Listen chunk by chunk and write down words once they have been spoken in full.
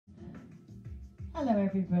Hello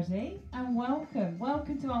everybody and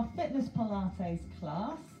welcome to our fitness Pilates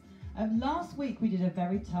class. Last week we did a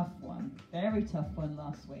very tough one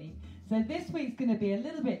last week. So this week's going to be a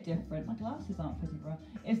little bit different. My glasses aren't fitting right.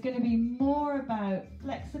 It's going to be more about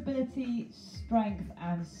flexibility, strength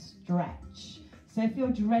and stretch. So if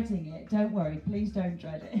you're dreading it, don't worry, please don't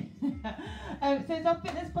dread it. So it's our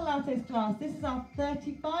fitness Pilates class. This is our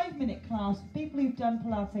 35-minute class for people who've done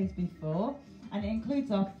Pilates before. And it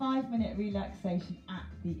includes our 5-minute relaxation at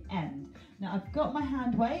the end. Now I've got my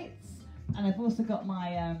hand weights and I've also got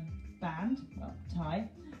my tie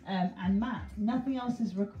and mat. Nothing else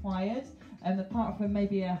is required apart from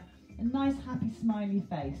maybe a nice happy smiley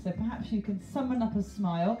face. So perhaps you can summon up a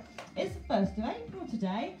smile. It's the 1st of April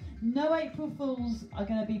today. No April Fools are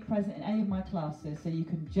going to be present in any of my classes, so you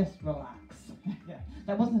can just relax.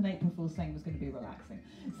 That wasn't an April Fool's saying it was going to be relaxing.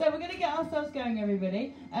 So we're going to get ourselves going,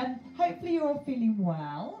 everybody. Hopefully you're all feeling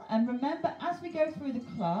well. And remember, as we go through the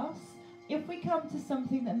class, if we come to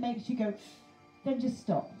something that makes you go, then just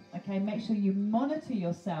stop. Okay, make sure you monitor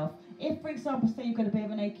yourself. If, for example, say you've got a bit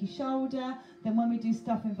of an achy shoulder, then when we do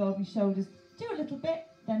stuff involving shoulders, do a little bit,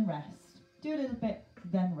 then rest. Do a little bit,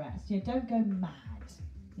 then rest. Don't go mad.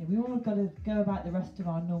 We all got to go about the rest of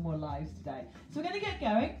our normal lives today. So we're going to get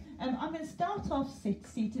going. I'm going to start off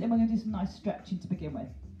seated and we're going to do some nice stretching to begin with.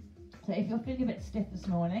 So if you're feeling a bit stiff this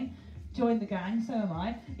morning, join the gang, so am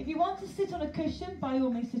I. If you want to sit on a cushion, by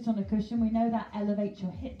all means sit on a cushion. We know that elevates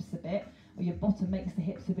your hips a bit, or your bottom makes the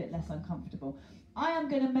hips a bit less uncomfortable. I am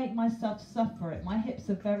going to make myself suffer it. My hips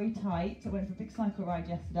are very tight. I went for a big cycle ride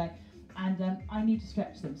yesterday and I need to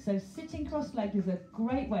stretch them. So sitting cross-legged is a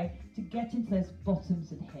great way to get into those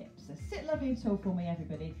bottoms and hips. So sit lovely and tall for me,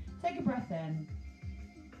 everybody. Take a breath in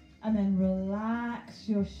and then relax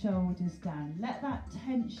your shoulders down. Let that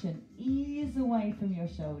tension ease away from your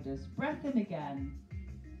shoulders. Breath in again.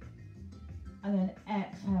 And then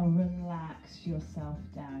exhale, relax yourself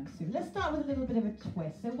down. So let's start with a little bit of a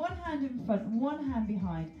twist. So one hand in front, one hand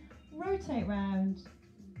behind. Rotate round.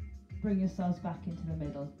 Bring yourselves back into the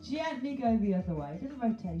middle. Gently go the other way, little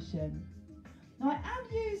rotation. Now I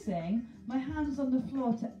am using my hands on the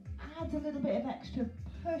floor to add a little bit of extra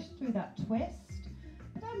push through that twist,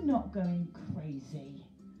 but I'm not going crazy.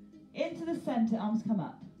 Into the center, arms come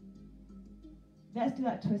up. Let's do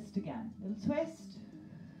that twist again. Little twist,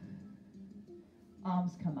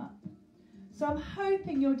 arms come up. So I'm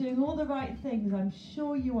hoping you're doing all the right things, I'm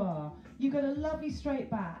sure you are. You've got a lovely straight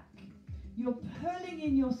back. You're pulling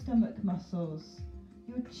in your stomach muscles.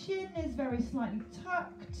 Your chin is very slightly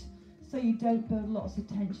tucked so you don't build lots of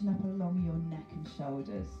tension up along your neck and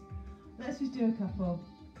shoulders. Let's just do a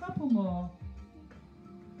couple more.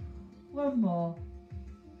 One more.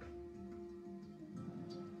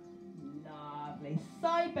 Lovely.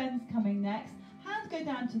 Side bends coming next. Hands go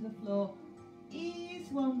down to the floor. Ease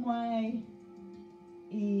one way,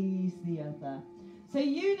 ease the other. So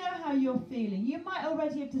you know how you're feeling. You might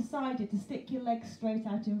already have decided to stick your legs straight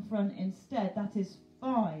out in front instead. That is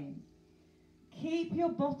fine. Keep your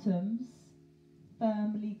bottoms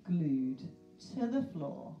firmly glued to the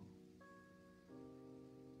floor.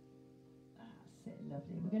 That's it,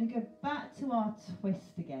 lovely. We're going to go back to our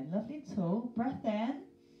twist again. Lovely and tall. Breath in.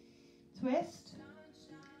 Twist.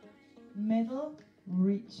 Middle.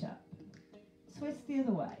 Reach up. Twist the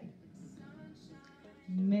other way.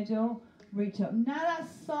 Middle. Reach up. Now that's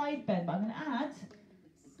side bend, but I'm going to add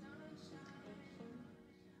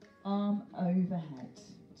arm overhead.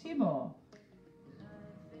 2 more.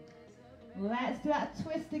 Let's do that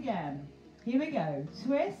twist again. Here we go.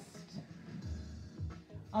 Twist.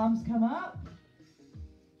 Arms come up.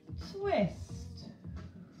 Twist.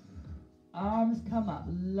 Arms come up.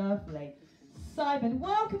 Lovely. Side bend.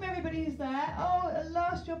 Welcome everybody who's there. Oh, at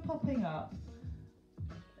last you're popping up.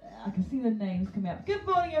 I can see the names coming up. Good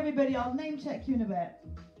morning, everybody. I'll name check you in a bit.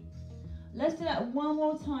 Let's do that one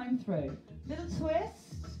more time through. Little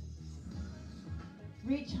twist.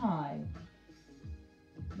 Reach high.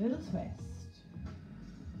 Little twist.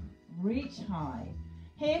 Reach high.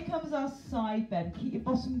 Here comes our side bend. Keep your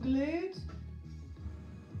bottom glued.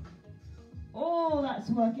 Oh,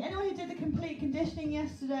 that's working. Anyone who did the complete conditioning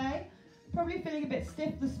yesterday? Probably feeling a bit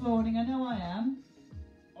stiff this morning. I know I am.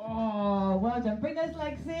 Oh, well done. Bring those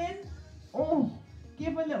legs in. Oh,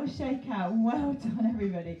 give them a little shake out. Well done,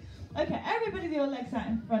 everybody. Okay, everybody with your legs out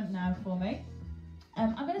in front now for me.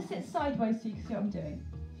 I'm going to sit sideways so you can see what I'm doing.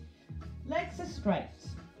 Legs are straight.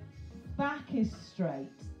 Back is straight.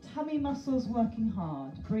 Tummy muscles working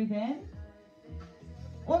hard. Breathe in.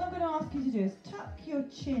 All I'm going to ask you to do is tuck your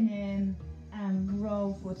chin in and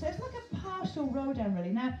roll forward. So it's like a partial roll down really.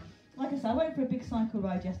 Now, like I said, I went for a big cycle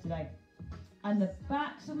ride yesterday. And the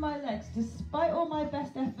backs of my legs, despite all my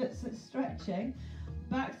best efforts at stretching,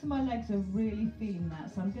 backs of my legs are really feeling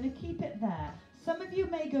that. So I'm going to keep it there. Some of you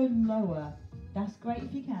may go lower. That's great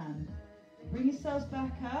if you can. Bring yourselves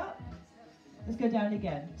back up. Let's go down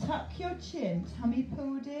again. Tuck your chin, tummy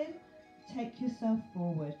pulled in. Take yourself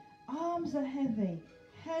forward. Arms are heavy,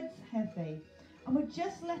 head's heavy. And we're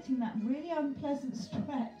just letting that really unpleasant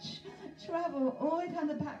stretch travel all the way down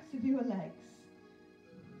the backs of your legs.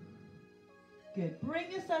 Good. Bring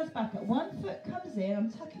yourselves back up. One foot comes in. I'm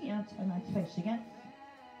tucking it out, turn my face again.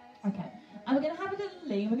 Okay. And we're going to have a little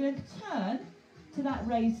lean. We're going to turn to that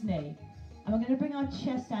raised knee. And we're going to bring our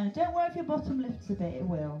chest down. Don't worry if your bottom lifts a bit, it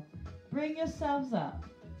will. Bring yourselves up.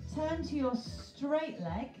 Turn to your straight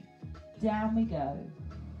leg. Down we go.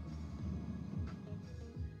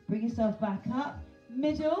 Bring yourself back up.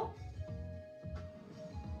 Middle.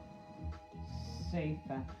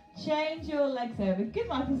 Super. Change your legs over. Good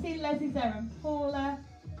one. I can see Leslie's there and Paula.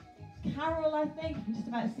 Carol, I think. You can just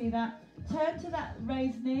about see that. Turn to that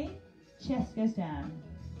raised knee. Chest goes down.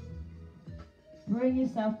 Bring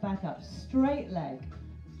yourself back up. Straight leg.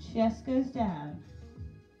 Chest goes down.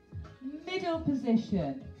 Middle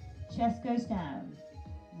position. Chest goes down.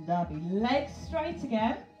 Lovely. Legs straight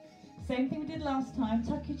again. Same thing we did last time.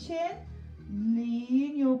 Tuck your chin.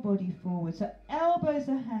 Lean your body forward. So elbows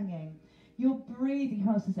are hanging. You're breathing. Who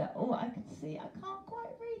else is there? Oh, I can see. I can't quite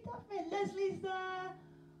read that bit. Leslie's there.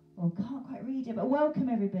 Oh, can't quite read it. But welcome,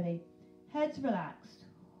 everybody. Heads relaxed.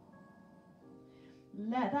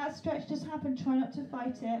 Let that stretch just happen. Try not to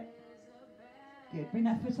fight it. Good. Bring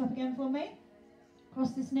that foot up again for me.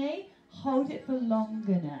 Cross this knee. Hold it for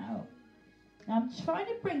longer now. Now I'm trying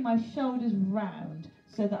to bring my shoulders round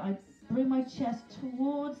so that I bring my chest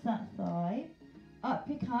towards that thigh. Up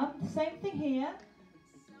you come. Same thing here.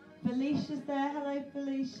 Felicia's there. Hello,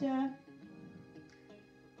 Felicia.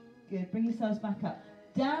 Good. Bring yourselves back up.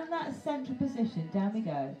 Down that central position. Down we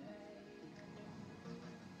go.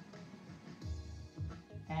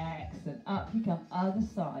 Excellent. Up you come. Other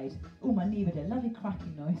side. Oh, my knee did a lovely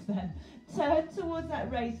cracking noise then. Turn towards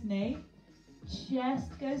that raised knee.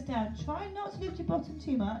 Chest goes down. Try not to lift your bottom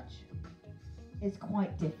too much. It's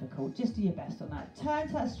quite difficult. Just do your best on that. Turn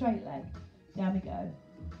to that straight leg. Down we go.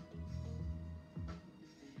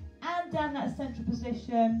 And down that central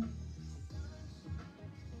position.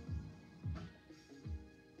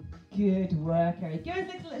 Good work, Eric. Give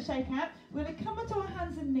us a little shake out. We're going to come onto our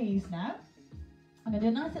hands and knees now. I'm going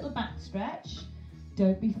to do a nice little back stretch.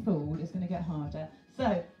 Don't be fooled. It's going to get harder.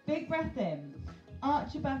 So, big breath in.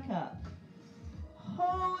 Arch your back up.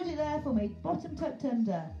 Hold it there for me. Bottom tucked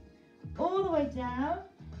under. All the way down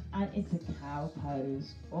and into cow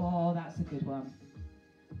pose. Oh, that's a good one.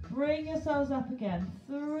 Bring yourselves up again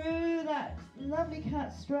through that lovely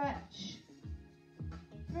cat stretch.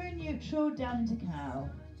 Through neutral, down into cow.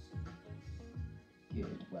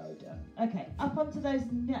 Good, well done. Okay, up onto those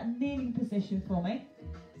kneeling position for me.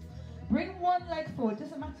 Bring one leg forward,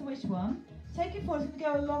 doesn't matter which one. Take it forward, it's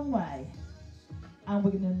going to go a long way. And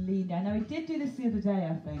we're going to lean down. Now we did do this the other day,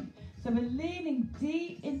 I think. So we're leaning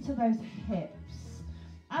deep into those hips.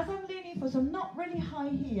 As I'm leaning forward, so I'm not really high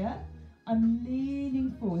here. I'm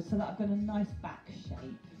leaning forward so that I've got a nice back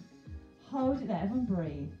shape. Hold it there, everyone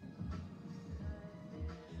breathe.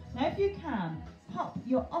 Now if you can, pop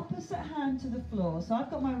your opposite hand to the floor. So I've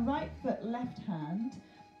got my right foot, left hand,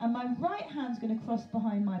 and my right hand's going to cross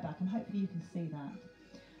behind my back, and hopefully you can see that.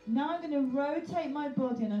 Now I'm going to rotate my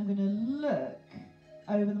body and I'm going to look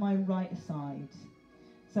over my right side.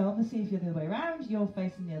 So obviously if you're the other way around, you're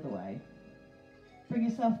facing the other way. Bring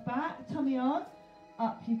yourself back, tummy on,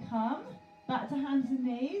 up you come, back to hands and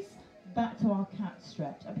knees, back to our cat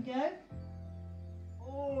stretch. Up we go.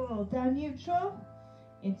 Oh, down neutral,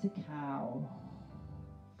 into cow.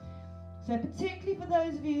 So particularly for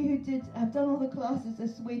those of you who have done all the classes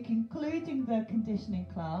this week, including the conditioning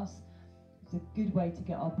class, it's a good way to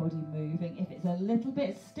get our body moving if it's a little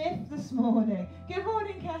bit stiff this morning. Good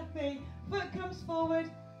morning, Kathy. Foot comes forward,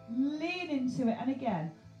 lean into it, and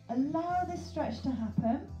again, allow this stretch to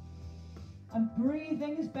happen. I'm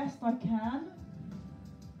breathing as best I can.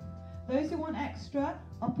 Those who want extra,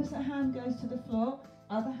 opposite hand goes to the floor,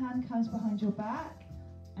 other hand comes behind your back,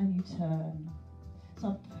 and you turn. So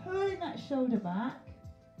I'm pulling that shoulder back,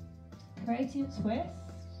 creating a twist.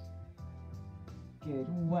 Good,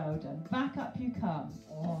 well done. Back up you come.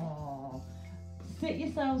 Oh. Sit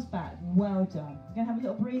yourselves back, well done. We're going to have a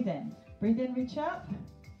little breathe in. Breathe in, reach up.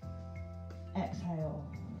 Exhale.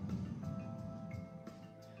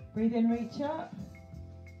 Breathe in, reach up.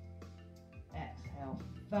 Exhale.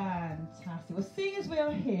 Fantastic. Well, seeing as we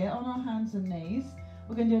are here on our hands and knees,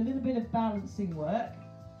 we're going to do a little bit of balancing work.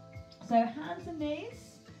 So hands and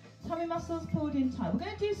knees, tummy muscles pulled in tight. We're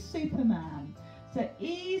going to do Superman. So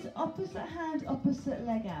ease, opposite hand, opposite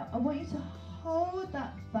leg out. I want you to hold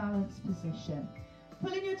that balanced position.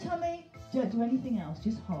 Pull in your tummy, don't do anything else,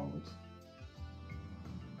 just hold.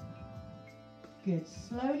 Good,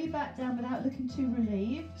 slowly back down without looking too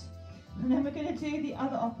relieved. And then we're going to do the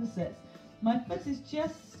other opposites. My foot is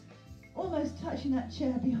just almost touching that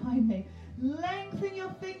chair behind me. Lengthen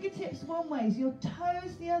your fingertips one way, your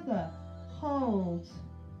toes the other. Hold.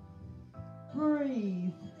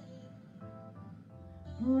 Breathe.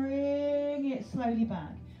 Bring it slowly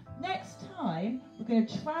back. Next time, we're going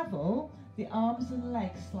to travel the arms and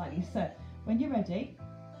legs slightly. So, when you're ready,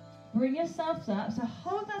 bring yourselves up. So,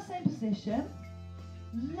 hold that same position.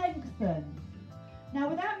 Lengthen. Now,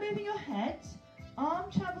 without moving your head,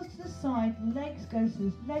 arm travels to the side, leg goes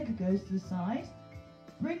to the side.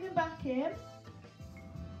 Bring them back in.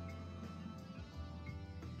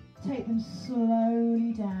 Take them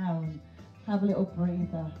slowly down. Have a little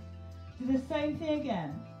breather. Do the same thing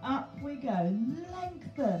again. Up we go.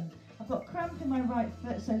 Lengthen. I've got cramp in my right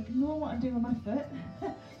foot, so ignore what I'm doing with my foot.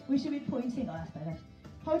 We should be pointing. Oh, that's better.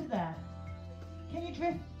 Hold it there. Can you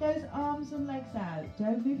drift those arms and legs out?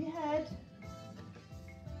 Don't move your head.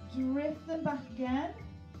 Drift them back again.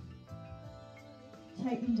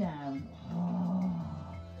 Take them down. Oh,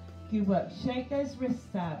 good work. Shake those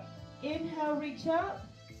wrists out. Inhale, reach up.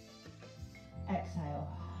 Exhale.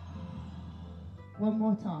 One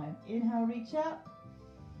more time. Inhale, reach up.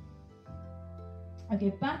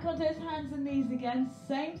 Okay, back onto those hands and knees again.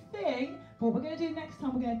 Same thing. But what we're going to do next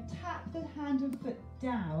time, we're going to tap the hand and foot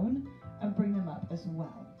down and bring them up as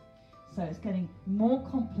well. So it's getting more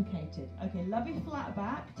complicated. Okay, lovely flat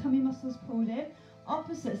back, tummy muscles pulled in.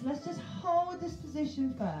 Opposites, let's just hold this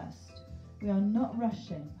position first. We are not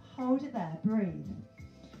rushing. Hold it there, breathe.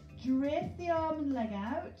 Drift the arm and leg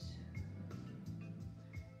out.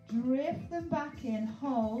 Drift them back in,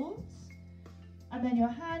 hold. And then your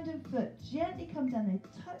hand and foot gently come down. They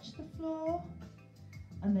touch the floor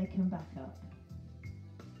and they come back up.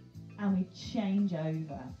 And we change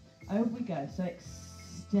over. Over we go. So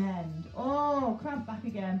extend. Oh, cramp back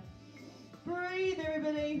again. Breathe,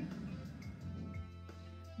 everybody.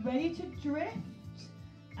 Ready to drift?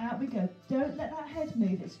 Out we go. Don't let that head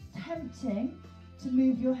move. It's tempting to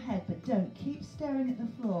move your head, but don't. Keep staring at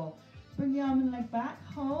the floor. Bring the arm and leg back.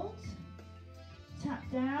 Hold. Tap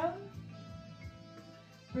down.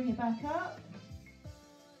 Bring it back up.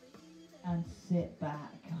 And sit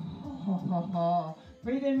back. Oh.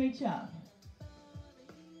 Breathe in, reach up.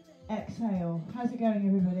 Exhale. How's it going,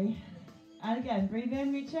 everybody? And again, breathe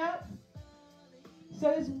in, reach up. So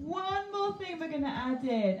there's one more thing we're going to add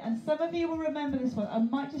in, and some of you will remember this one. I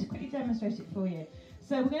might just quickly demonstrate it for you.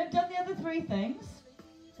 So we're going to have done the other three things.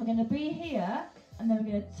 We're going to be here, and then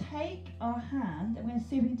we're going to take our hand, and we're going to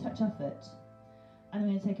see if we can touch our foot. And we're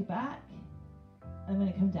going to take it back, and we're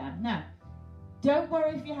going to come down. Now, don't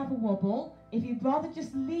worry if you have a wobble. If you'd rather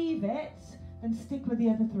just leave it, then stick with the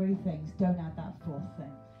other three things. Don't add that fourth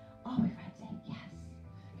thing. Are we ready? Yes.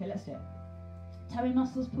 Okay, let's do it. Tummy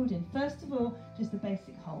muscles pulled in. First of all, just the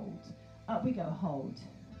basic hold. Up we go, hold.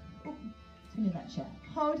 Oh, turn in that chair.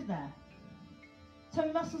 Hold it there.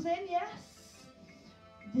 Tummy muscles in, yes.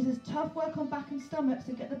 This is tough work on back and stomach,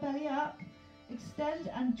 so get the belly up. Extend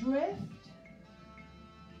and drift.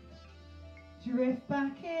 Drift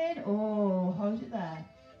back in. Oh, hold it there.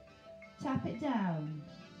 Tap it down.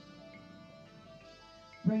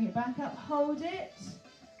 Bring it back up, hold it.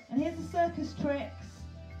 And here's the circus tricks.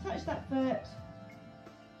 Touch that foot.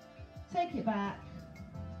 Take it back.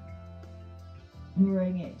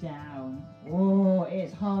 Bring it down. Oh,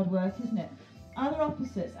 it's hard work, isn't it? Other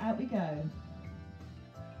opposites, out we go.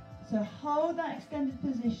 So hold that extended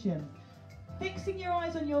position. Fixing your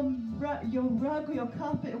eyes on your rug or your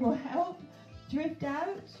carpet will help. Drift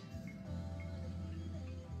out.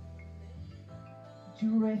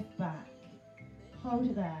 Drift back. Hold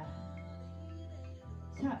it there.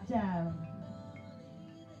 Tap down.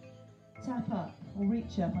 Tap up, or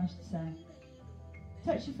reach up, I should say.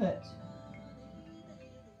 Touch your foot.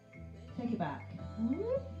 Take it back.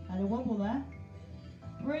 Had a wobble there.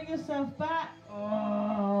 Bring yourself back.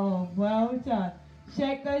 Oh, well done.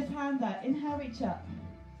 Shake those hands out. Inhale, reach up.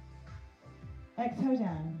 Exhale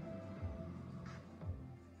down.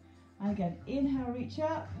 And again, inhale, reach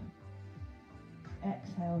up.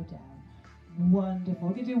 Exhale down. Wonderful.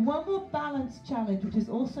 We're going to do one more balance challenge, which is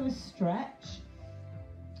also a stretch.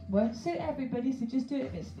 Won't suit everybody, so just do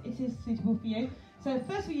it if it is suitable for you. So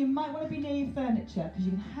first of all, you might want to be near your furniture, because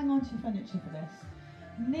you can hang on to your furniture for this.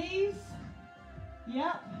 Knees.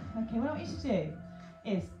 Yep. Okay, what I want you to do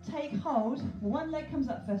is take hold. One leg comes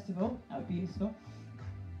up first of all. That would be useful.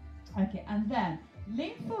 Okay, and then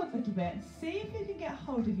lean forward a little bit and see if you can get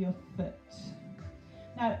hold of your foot.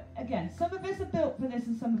 Now, again, some of us are built for this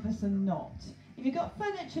and some of us are not. If you've got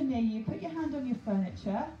furniture near you, put your hand on your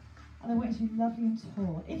furniture, and I want you to be lovely and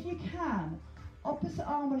tall. If you can, opposite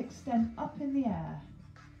arm will extend up in the air.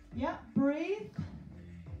 Yeah, breathe.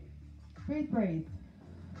 Breathe, breathe.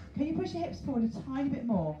 Can you push your hips forward a tiny bit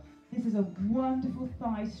more? This is a wonderful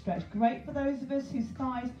thigh stretch. Great for those of us whose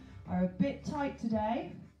thighs are a bit tight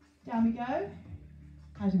today. Down we go.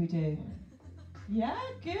 How do we do? Yeah,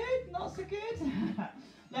 good, not so good.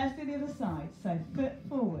 Let's do the other side. So foot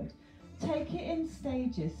forward. Take it in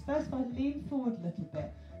stages. First of all, lean forward a little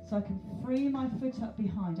bit so I can free my foot up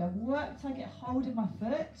behind. I work till I get hold of my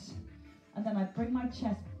foot, and then I bring my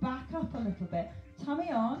chest back up a little bit.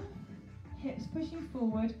 Tummy on, hips pushing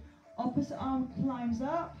forward, opposite arm climbs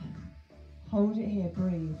up. Hold it here,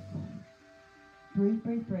 breathe. Breathe,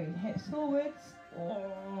 breathe, breathe. Hips forwards.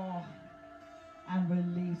 Oh. And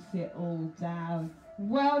release it all down.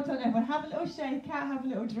 Well done, everyone. Have a little shake out, have a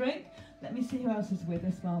little drink. Let me see who else is with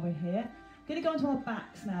us while we're here. Going to go onto our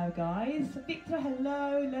backs now, guys. Victor,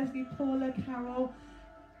 hello. Leslie, Paula, Carol,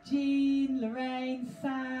 Jean, Lorraine,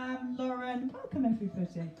 Sam, Lauren. Welcome,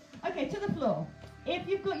 everybody. Okay, to the floor. If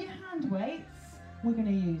you've got your hand weights, we're going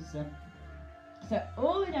to use them. So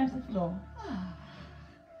all the way down to the floor.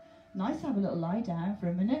 Nice to have a little lie down for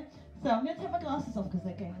a minute. So I'm going to take my glasses off because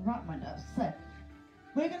they're getting right on my nerves. So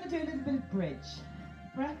we're going to do a little bit of bridge.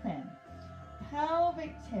 Breath in.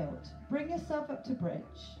 Pelvic tilt. Bring yourself up to bridge.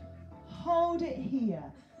 Hold it here.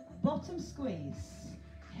 Bottom squeeze.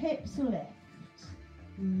 Hips lift.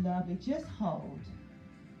 Lovely. Just hold.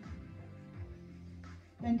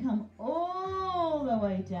 Then come all the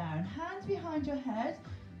way down. Hands behind your head.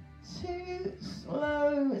 2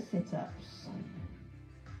 slow sit-ups.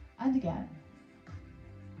 And again.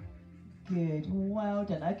 Good, well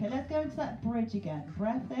done. Okay, let's go into that bridge again.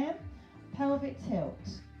 Breath in, pelvic tilt.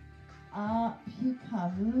 Up you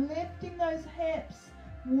come, lifting those hips,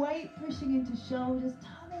 weight pushing into shoulders,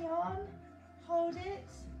 tummy on, hold it.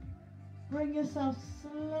 Bring yourself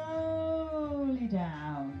slowly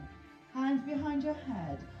down. Hands behind your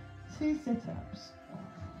head, 2 sit-ups.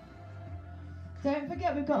 Don't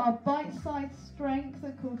forget we've got our bite-sized strength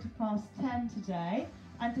at 10:15 today.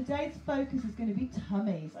 And today's focus is going to be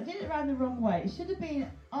tummies. I did it around the wrong way. It should have been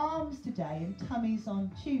arms today and tummies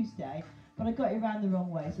on Tuesday, but I got it around the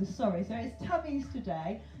wrong way, so sorry. So it's tummies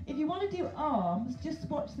today. If you want to do arms, just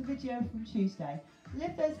watch the video from Tuesday.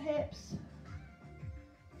 Lift those hips.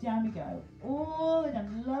 Down we go. All the way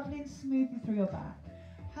down, lovely and smoothly through your back.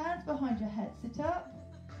 Hands behind your head, sit up.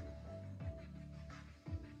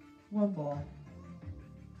 One more.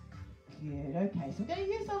 Good, okay. So we're going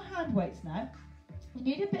to use our hand weights now. You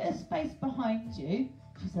need a bit of space behind you.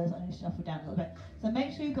 She says, I'm going to shuffle down a little bit. So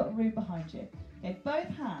make sure you've got room behind you. Okay, both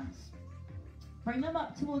hands. Bring them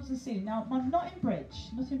up towards the ceiling. Now, I'm not in bridge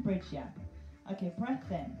yet. Okay, breath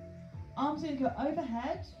in. Arms are going to go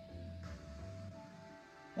overhead.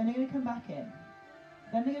 Then they're going to come back in.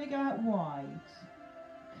 Then they're going to go out wide.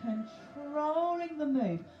 Controlling the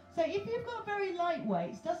move. So if you've got very light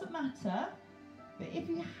weights, doesn't matter. But if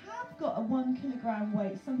you have got a 1 kilogram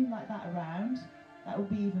weight, something like that around, that will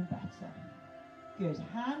be even better. Good.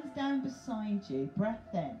 Hands down beside you.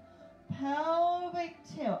 Breath in. Pelvic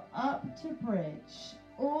tilt up to bridge.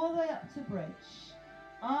 All the way up to bridge.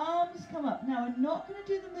 Arms come up. Now we're not going to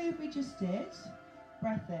do the move we just did.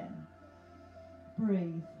 Breath in.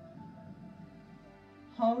 Breathe.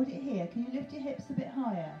 Hold it here. Can you lift your hips a bit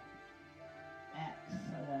higher?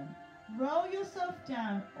 Excellent. Roll yourself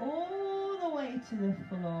down all the way to the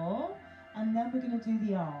floor, and then we're going to do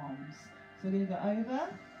the arms. So we're going to go over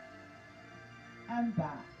and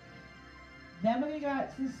back. Then we're going to go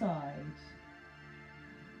out to the side.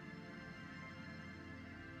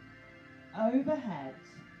 Overhead.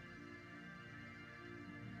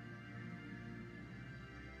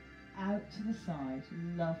 Out to the side.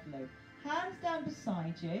 Lovely. Hands down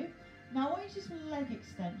beside you. Now I want you to do some leg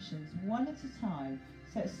extensions, one at a time.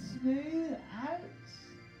 So it's smooth out,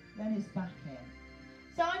 then it's back in.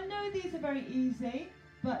 So I know these are very easy,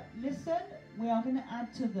 but listen, we are going to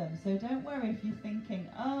add to them. So don't worry if you're thinking,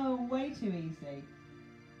 oh, way too easy.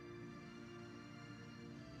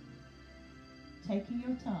 Taking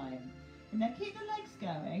your time. And now keep the legs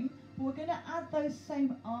going, but we're going to add those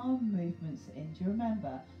same arm movements in. Do you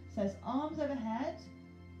remember? So it's arms overhead,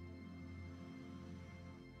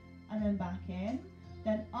 and then back in.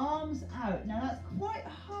 Then arms out. Now that's quite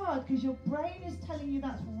hard because your brain is telling you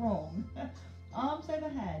that's wrong. Arms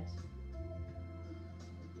overhead.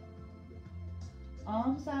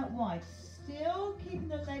 Arms out wide, still keeping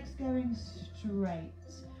the legs going straight.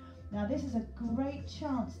 Now this is a great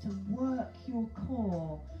chance to work your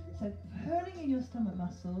core. So pulling in your stomach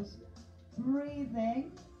muscles,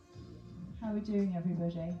 breathing. How are we doing,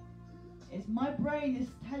 everybody? It's my brain is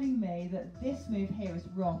telling me that this move here is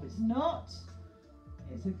wrong. It's not.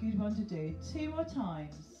 It's a good one to do. 2 more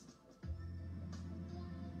times.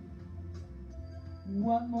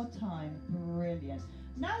 One more time. Brilliant.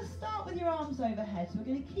 Now start with your arms overhead. So we're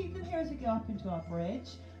going to keep them here as we go up into our bridge.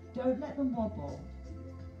 Don't let them wobble.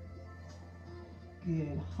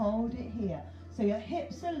 Good. Hold it here. So your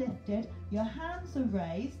hips are lifted, your hands are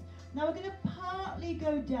raised. Now we're going to partly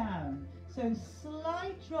go down. So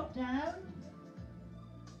slight drop down,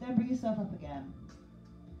 then bring yourself up again.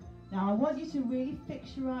 Now I want you to really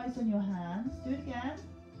fix your eyes on your hands. Do it again,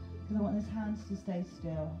 because I want those hands to stay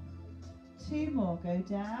still. 2 more, go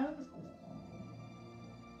down.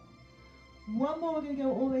 1 more, we're going to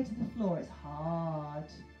go all the way to the floor. It's hard.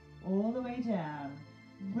 All the way down.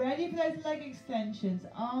 Ready for those leg extensions,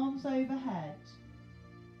 arms overhead.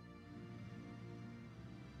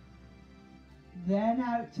 Then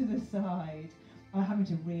out to the side. I'm having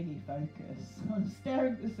to really focus. I'm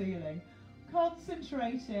staring at the ceiling,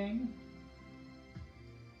 concentrating.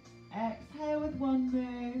 Exhale with one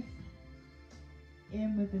move,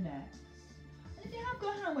 in with the next. And if you have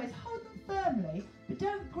got hand weights, hold them firmly, but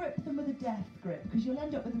don't grip them with a death grip, because you'll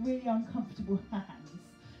end up with really uncomfortable hands.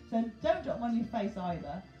 So don't drop them on your face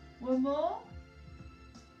either. 1 more.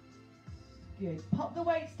 Good. Pop the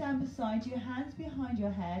weights down beside you, hands behind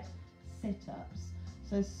your head, sit-ups.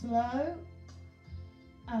 So slow,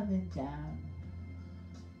 and then down.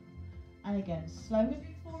 And again, slow. We're going to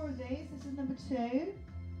do 4 of these. This is number 2.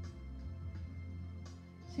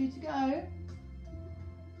 2 to go.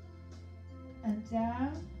 And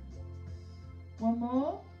down. 1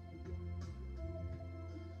 more.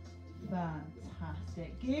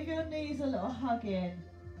 Fantastic. Give your knees a little hug in.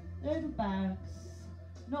 Little bounce.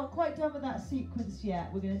 Not quite done with that sequence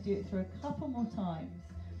yet. We're going to do it through a couple more times.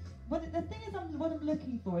 But the thing is, what I'm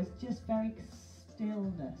looking for is just very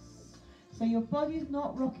stillness. So your body's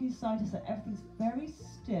not rocking side to side. Everything's very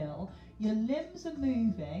still. Your limbs are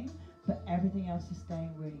moving, but everything else is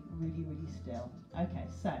staying really, really, really still. Okay,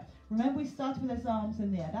 so remember we started with those arms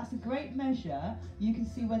in the air. That's a great measure. You can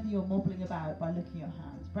see whether you're wobbling about by looking at your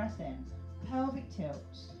hands. Breath in. Pelvic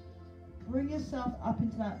tilt. Bring yourself up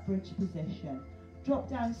into that bridge position. Drop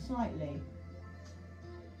down slightly.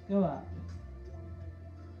 Go up.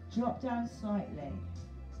 Drop down slightly.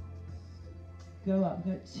 Go up.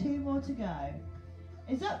 We've got 2 more to go.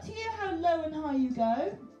 It's up to you how low and high you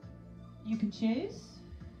go. You can choose.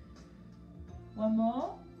 1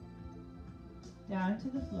 more. Down to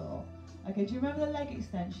the floor. Okay, do you remember the leg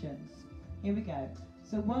extensions? Here we go.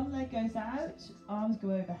 So one leg goes out, arms go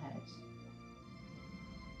overhead.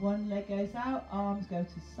 One leg goes out, arms go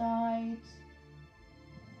to side.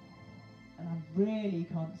 And I'm really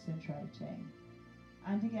concentrating.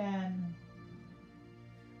 And again.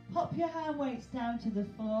 Pop your hand weights down to the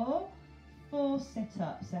floor. 4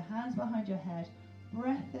 sit-ups. So hands behind your head.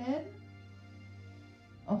 Breath in.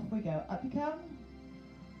 Off we go. Up you come.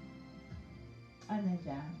 And then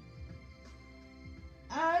down.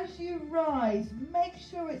 As you rise, make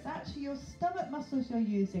sure it's actually your stomach muscles you're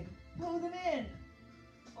using. Pull them in.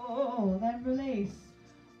 Oh, then release.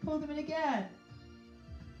 Pull them in again.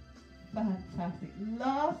 Fantastic.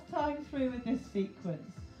 Last time through with this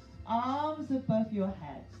sequence. Arms above your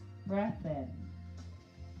head. Breath in.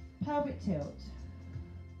 Pelvic tilt.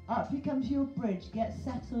 Up you come to your bridge. Get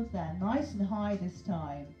settled there. Nice and high this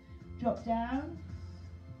time. Drop down.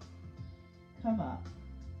 Come up.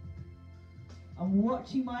 I'm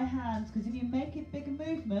watching my hands, because if you make it bigger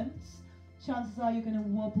movements, chances are you're going to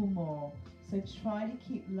wobble more. So try to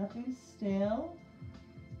keep lovely and still.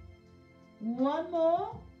 1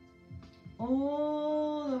 more.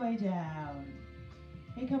 All the way down.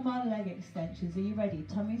 Here come our leg extensions. Are you ready?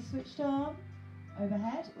 Tummy switched on.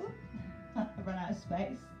 Overhead. Oop. I ran out of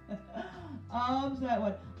space. Arms out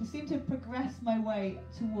wide. I seem to progress my way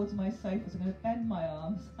towards my sofa, so I'm going to bend my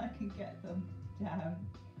arms so I can get them down.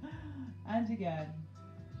 And again.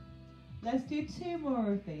 Let's do 2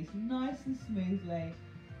 more of these, nice and smoothly.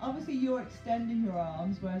 Obviously you're extending your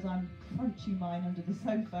arms, whereas I'm crunching mine under the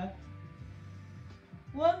sofa.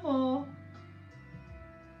 1 more.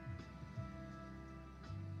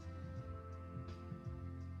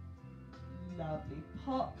 Lovely.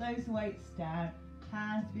 Pop those weights down,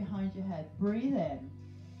 hands behind your head. Breathe in.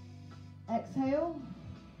 Exhale.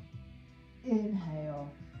 Inhale.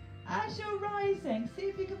 As you're rising, see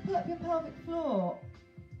if you can pull up your pelvic floor.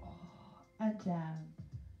 And down.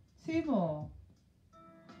 2 more.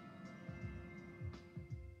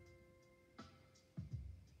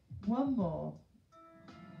 one more.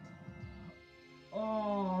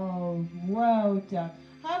 Oh, well done.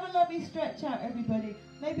 Have a lovely stretch out, everybody.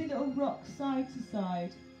 Maybe a little rock side to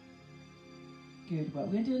side. Good work.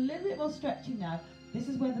 We're going to do a little bit more stretching now. This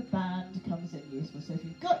is where the band comes in useful. So if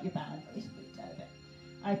you've got your band, just reach out a bit.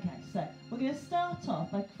 Okay, so we're going to start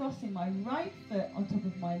off by crossing my right foot on top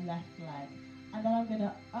of my left leg. And then I'm going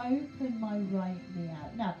to open my right knee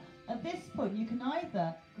out. Now, at this point, you can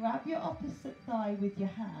either grab your opposite thigh with your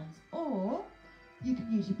hands, or you can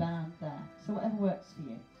use your band there. So whatever works for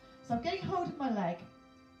you. So I'm getting hold of my leg,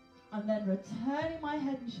 and then returning my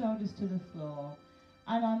head and shoulders to the floor.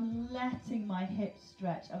 And I'm letting my hips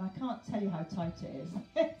stretch. And I can't tell you how tight it is.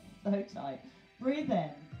 It's so tight. Breathe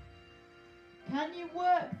in. Can you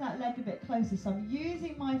work that leg a bit closer? So I'm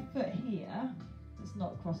using my foot here, that's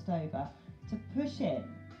not crossed over, to push in.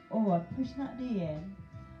 Oh, I'm pushing that knee in.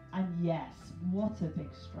 And yes, what a big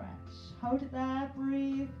stretch. Hold it there,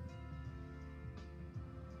 breathe.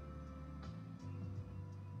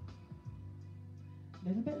 A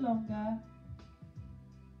little bit longer.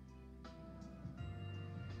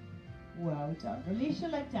 Well done. Release your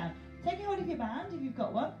leg down. Take hold of your band if you've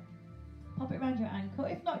got one. Pop it around your ankle.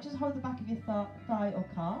 If not, just hold the back of your thigh or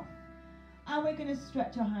calf. And we're going to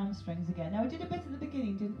stretch our hamstrings again. Now, we did a bit at the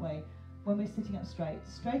beginning, didn't we? When we're sitting up straight.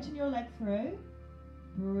 Straighten your leg through.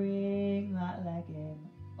 Bring that leg in.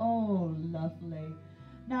 Oh, lovely.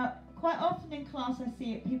 Now, quite often in class I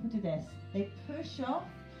see it, people do this. They push off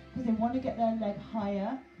because they want to get their leg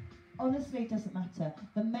higher. Honestly, it doesn't matter.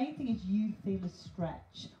 The main thing is you feel a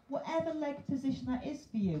stretch. Whatever leg position that is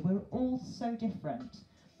for you, we're all so different.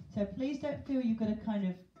 So please don't feel you've got to kind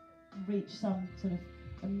of reach some sort of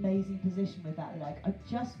amazing position with that leg. I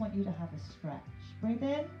just want you to have a stretch. Breathe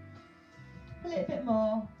in. A little bit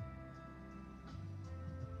more.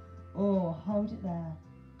 Oh, hold it there.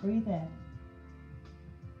 Breathe in.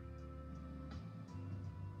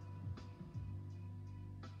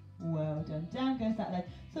 Well done. Down goes that leg.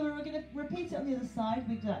 So we're going to repeat it on the other side.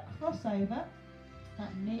 We do that crossover.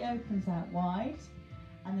 That knee opens out wide.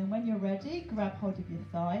 And then when you're ready, grab hold of your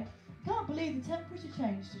thigh. Can't believe the temperature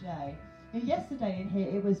changed today. Yesterday in here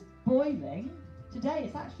it was boiling. Today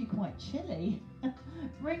it's actually quite chilly.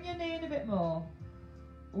 Bring your knee in a bit more.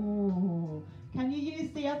 Ooh. Can you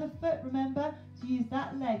use the other foot, remember, to use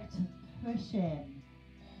that leg to push in?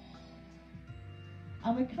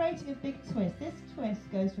 And we're creating a big twist. This twist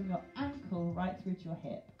goes from your ankle right through to your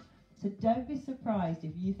hip. So don't be surprised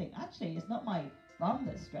if you think, actually, it's not my bum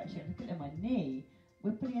that's stretching, I'm putting it on my knee.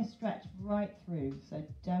 We're putting a stretch right through, so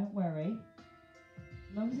don't worry.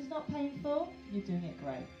 As long as it's not painful, you're doing it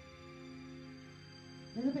great.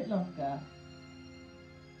 A little bit longer.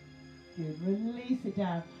 Good, release it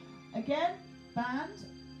down. Again, band,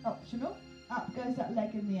 optional. Up goes that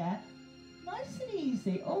leg in the air. Nice and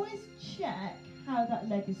easy. Always check how that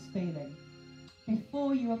leg is feeling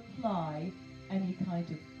before you apply any kind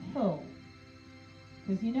of pull.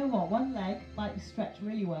 Because you know what, one leg might stretch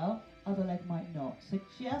really well, other leg might not. So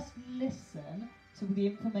just listen to the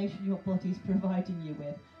information your body's providing you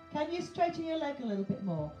with. Can you straighten your leg a little bit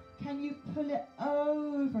more? Can you pull it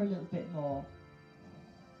over a little bit more?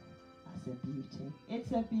 That's a beauty.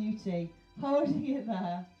 It's a beauty. Holding it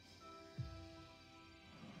there.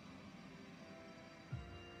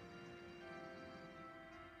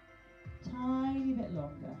 Tiny bit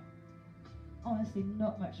longer. Honestly,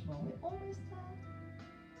 not much more. We're almost there.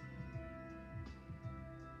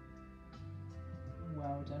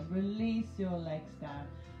 Well done. Release your legs down.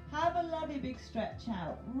 Have a lovely big stretch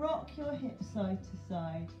out. Rock your hips side to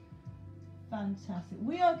side. Fantastic.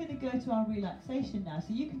 We are going to go to our relaxation now,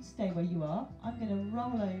 so you can stay where you are. I'm going to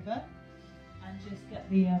roll over and just get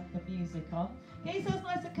the music on. Get yourselves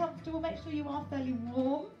nice and comfortable. Make sure you are fairly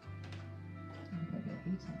warm. Put a bit of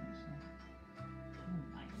heat on, actually. Oh,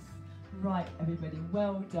 nice. Right, everybody,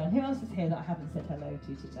 well done. Who else is here that I haven't said hello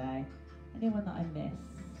to today? Anyone that I missed?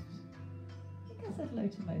 I think I said hello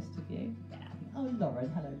to most of you. Yeah. Oh, Lauren.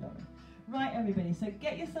 Hello, Lauren. Right, everybody, so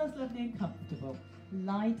get yourselves lovely and comfortable.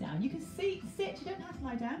 Lie down. You can sit, you don't have to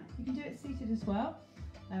lie down. You can do it seated as well.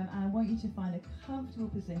 And I want you to find a comfortable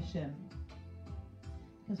position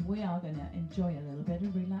because we are going to enjoy a little bit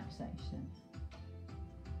of relaxation.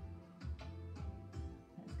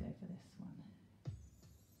 Let's go for this one.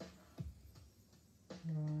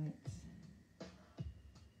 Right.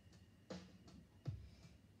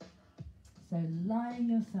 So lying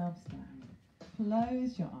yourselves down,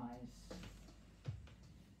 close your eyes.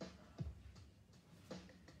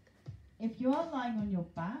 If you are lying on your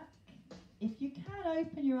back, if you can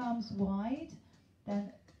open your arms wide,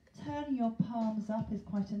 then turning your palms up is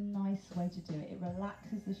quite a nice way to do it. It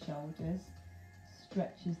relaxes the shoulders,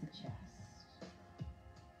 stretches the chest.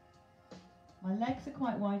 My legs are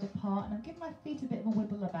quite wide apart and I'm giving my feet a bit of a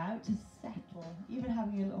wibble about to settle, even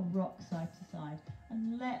having a little rock side to side,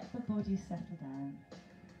 and let the body settle down.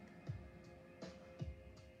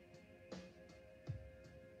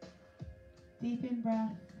 Deep in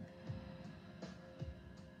breath,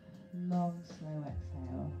 long slow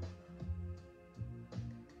exhale.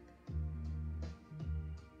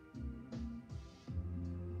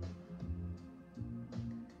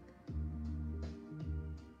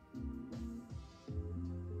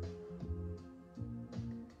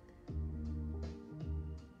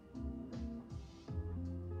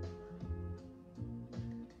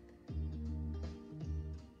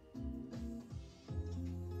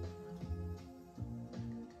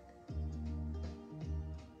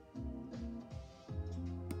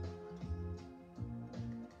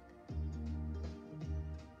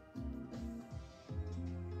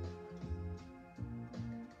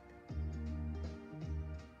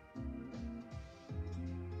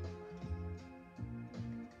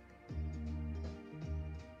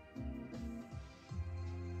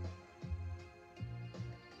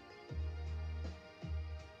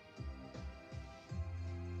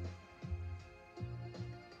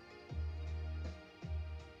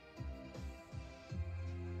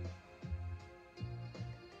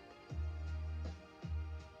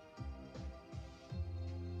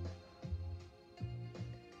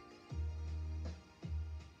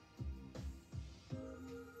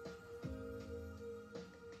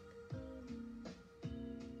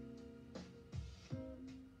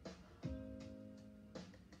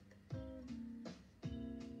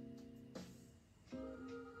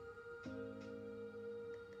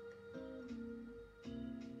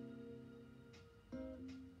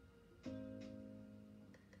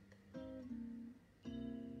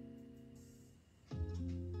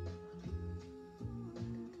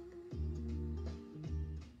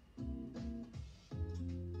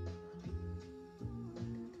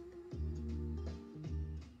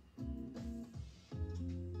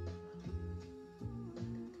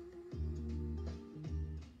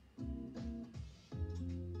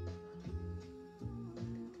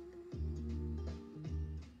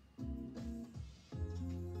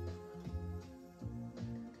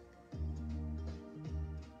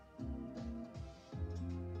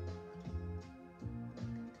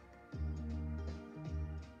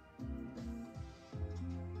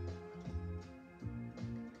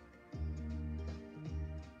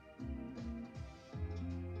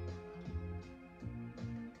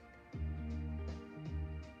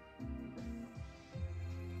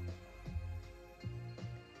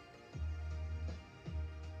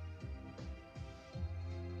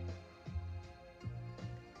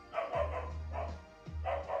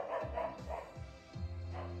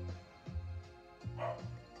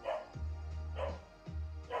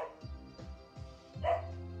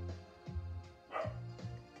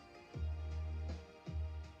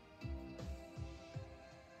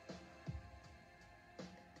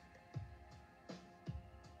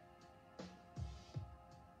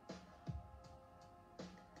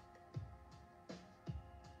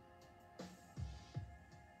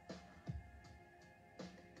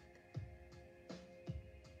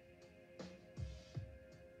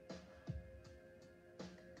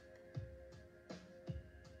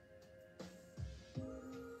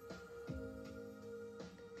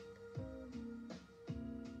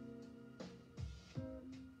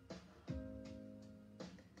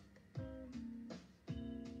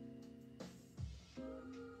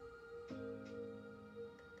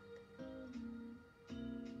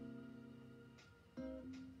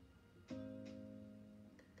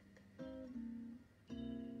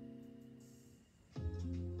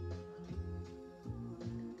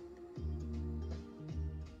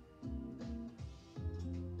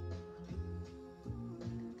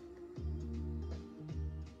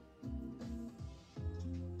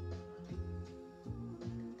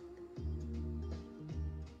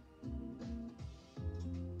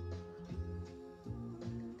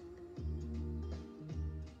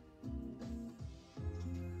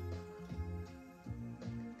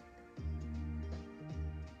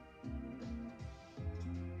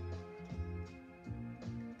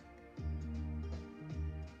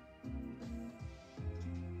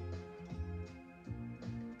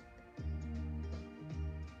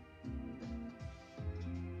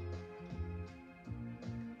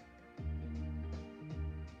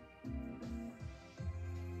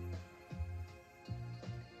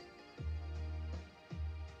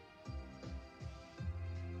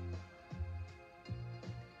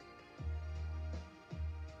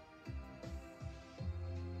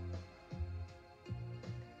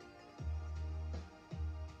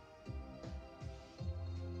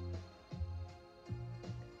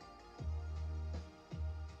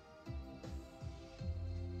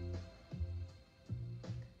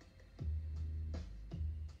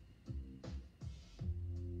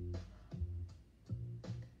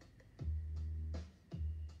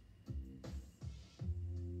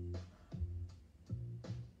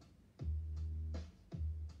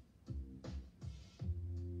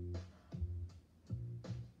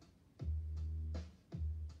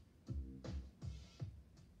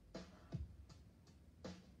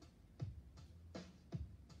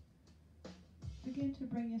 begin to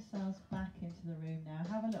bring yourselves back into the room now.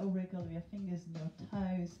 Have a little wriggle of your fingers and your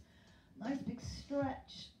toes. Nice big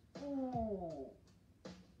stretch. Oh.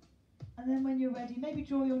 And then when you're ready, maybe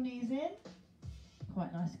draw your knees in.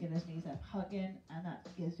 Quite nice to get those knees up, hugging, and that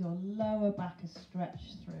gives your lower back a stretch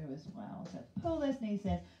through as well. So pull those knees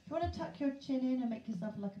in. If you want to tuck your chin in and make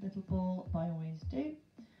yourself like a little ball, by all means do.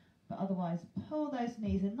 But otherwise, pull those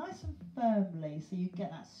knees in nice and firmly so you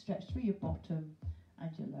get that stretch through your bottom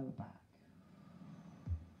and your lower back.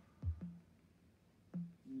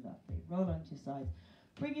 Lovely. Roll onto your sides.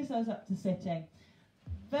 Bring yourselves up to sitting.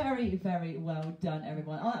 Very, very well done,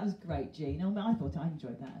 everyone. Oh, that was great, Jean. Oh, I thought I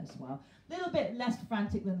enjoyed that as well. A little bit less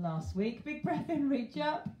frantic than last week. Big breath in, reach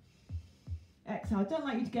up. Exhale. I don't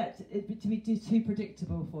like you to get it to be too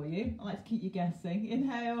predictable for you. I like to keep you guessing.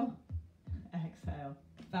 Inhale, exhale.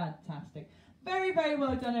 Fantastic. Very, very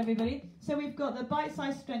well done, everybody. So we've got the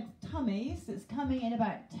bite-sized strength tummies that's coming in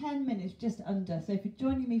about 10 minutes, just under. So if you're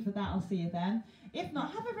joining me for that, I'll see you then. If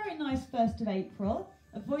not, have a very nice 1st of April.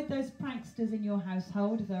 Avoid those pranksters in your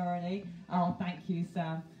household if there are any. Oh, thank you,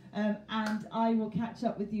 Sam. And I will catch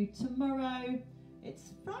up with you tomorrow.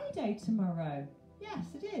 It's Friday tomorrow. Yes,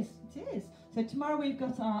 it is. It is. So tomorrow we've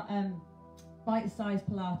got our bite-sized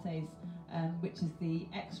Pilates, which is the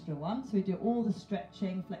extra one. So we do all the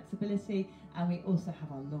stretching, flexibility, and we also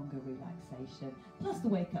have our longer relaxation, plus the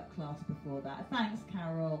wake-up class before that. Thanks,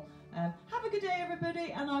 Carol. Have a good day,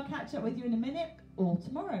 everybody, and I'll catch up with you in a minute or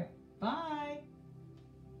tomorrow. Bye.